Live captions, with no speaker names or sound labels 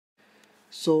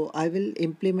So I will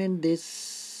implement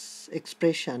this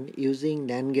expression using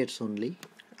NAND gates only.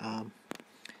 Um,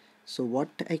 so what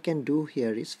I can do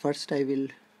here is, first I will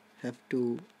have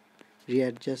to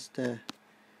readjust the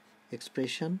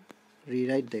expression,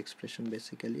 rewrite the expression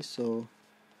basically. So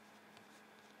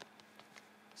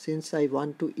since I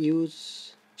want to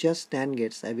use just NAND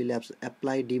gates, I will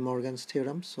apply De Morgan's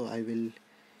theorem. So I will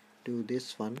do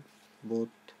this one both,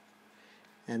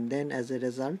 and then as a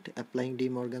result, applying De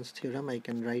Morgan's theorem, I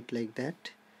can write like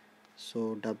that.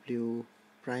 So W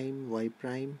prime Y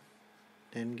prime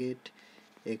NAND gate,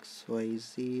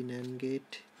 XYZ NAND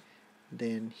gate,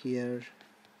 then here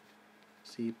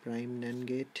Z prime NAND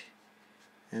gate,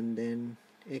 and then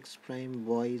X prime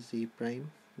Y Z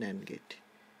prime NAND gate.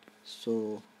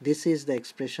 So this is the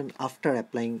expression after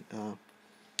applying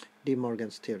De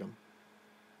Morgan's theorem.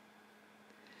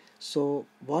 So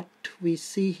what we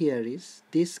see here is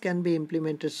this can be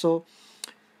implemented. So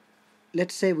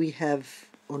let's say we have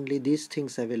only these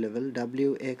things available,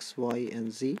 W, X, Y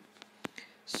and Z.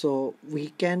 So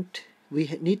we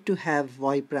need to have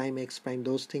Y prime, X prime,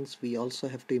 those things we also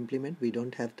have to implement. We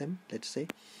don't have them, let's say.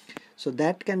 So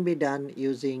that can be done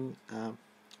using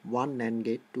one NAND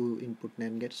gate, two input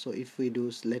NAND gate. So if we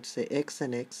do, let's say, X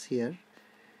and X here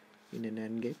in a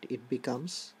NAND gate, it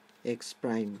becomes X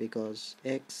prime, because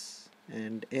X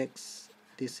and X,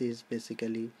 this is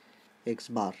basically X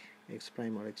bar, X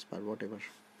prime or X bar, whatever.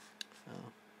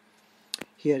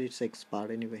 Here it's X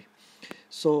bar anyway.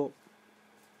 So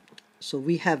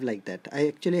we have like that. I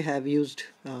actually have used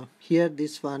here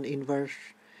this one invert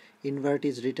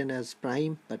is written as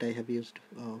prime, but I have used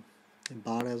a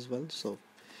bar as well. So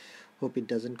hope it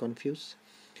doesn't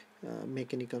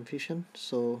make any confusion.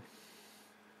 So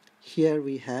here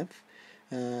we have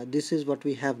this is what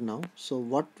we have now. So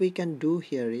what we can do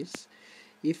here is,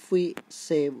 if we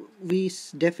say, we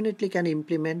definitely can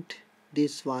implement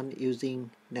this one using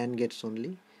NAND gates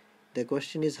only. The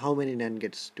question is, how many NAND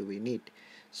gates do we need?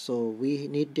 So we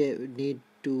need to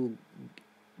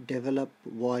develop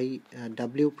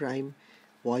W prime,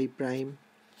 Y prime,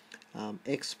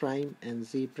 X prime and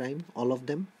Z prime, all of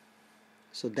them.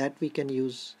 So that we can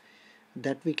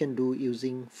do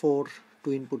using 4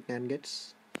 2-input NAND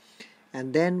gates,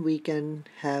 and then we can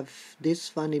have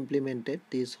this one implemented,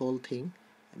 this whole thing.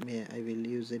 I will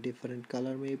use a different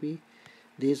color maybe.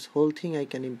 This whole thing I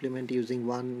can implement using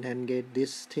one NAND gate.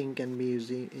 This thing can be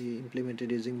implemented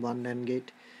using one NAND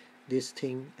gate, this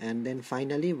thing, and then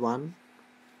finally one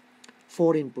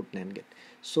 4-input NAND gate.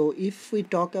 So if we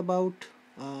talk about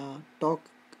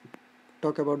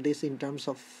this in terms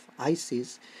of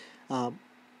ICs,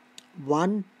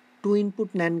 one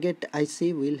 2-input NAND gate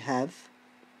IC will have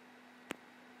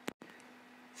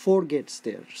 4 gates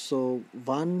there. So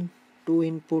one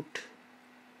 2-input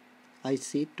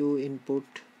IC will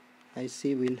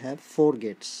have 4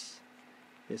 gates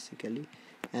basically,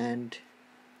 and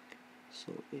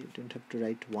so you don't have to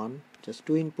write one, just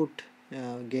 2-input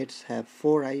gates have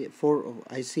 4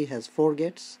 IC has 4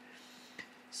 gates.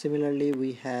 Similarly,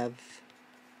 we have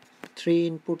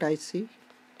 3-input IC,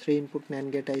 3-input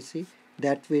NAND gate IC,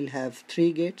 that will have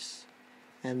 3 gates,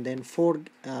 and then 4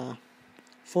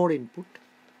 input,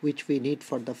 which we need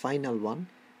for the final one,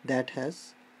 that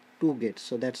has 2 gates.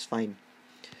 So that's fine.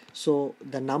 So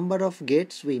the number of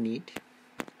gates we need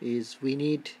is, we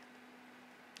need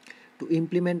to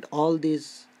implement all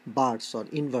these bars or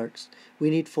inverts, we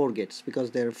need 4 gates,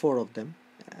 because there are 4 of them.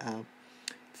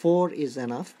 4 is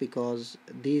enough, because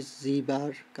this Z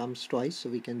bar comes twice, so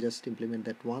we can just implement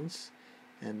that once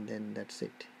and then that's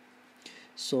it.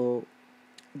 So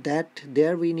that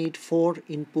there we need 4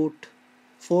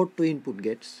 2-input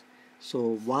gates.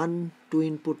 So one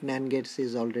 2-input NAND gates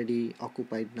is already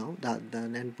occupied now. The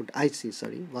NAND IC,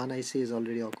 sorry, one IC is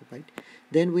already occupied.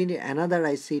 Then we need another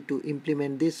IC to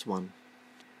implement this one.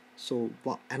 So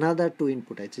another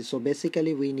 2-input IC. So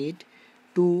basically we need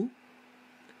 2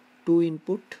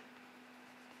 2-input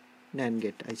NAND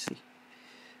gate IC.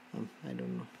 I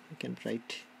don't know, I can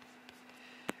write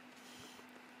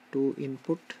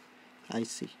 2-input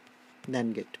IC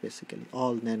NAND gate, basically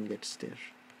all NAND gates there,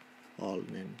 all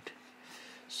NAND.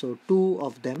 So 2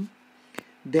 of them.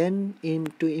 Then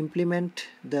to implement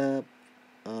the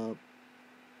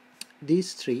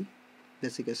these 3,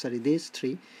 basically, sorry, these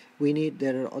 3, we need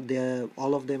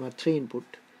all of them are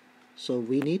 3-input. So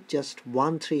we need just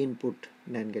one 3-input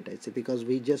NAND gate IC, because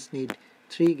we just need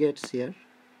 3 gates here,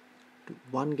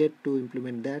 1 gate to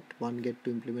implement that, 1 gate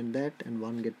to implement that, and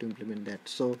 1 gate to implement that.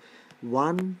 So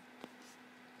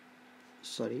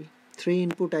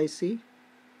 3-input IC,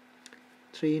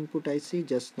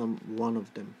 just one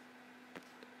of them,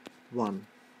 1,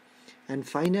 And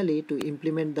finally, to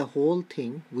implement the whole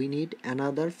thing, we need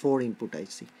another 4 input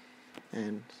IC.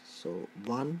 And so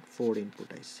 1 4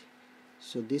 input IC.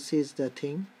 So this is the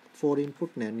thing, 4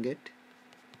 input NAND gate.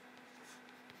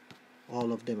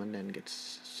 All of them are NAND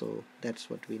gates. So that's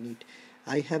what we need.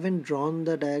 I haven't drawn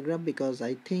the diagram because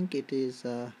I think it is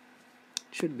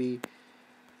should be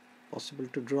possible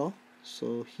to draw.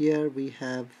 So here we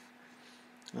have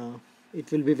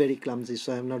it will be very clumsy,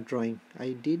 so I'm not drawing. I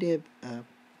did a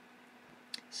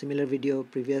similar video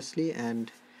previously,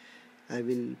 and I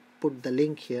will put the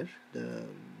link here, the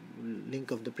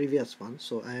link of the previous one.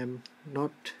 So I am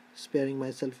not sparing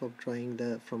myself of drawing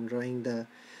the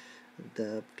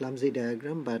clumsy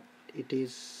diagram, but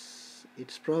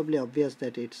it's probably obvious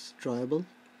that it's drawable.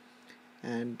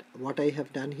 And what I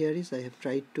have done here is I have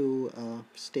tried to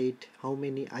state how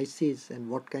many ICs and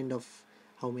what kind of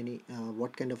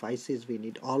ICs we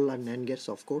need. All are NAND gates,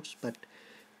 of course, but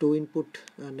 2 input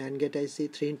NAND gate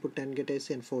IC, 3 input NAND gate IC,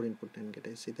 and 4 input NAND gate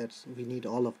IC. We need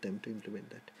all of them to implement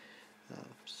that.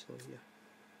 So yeah.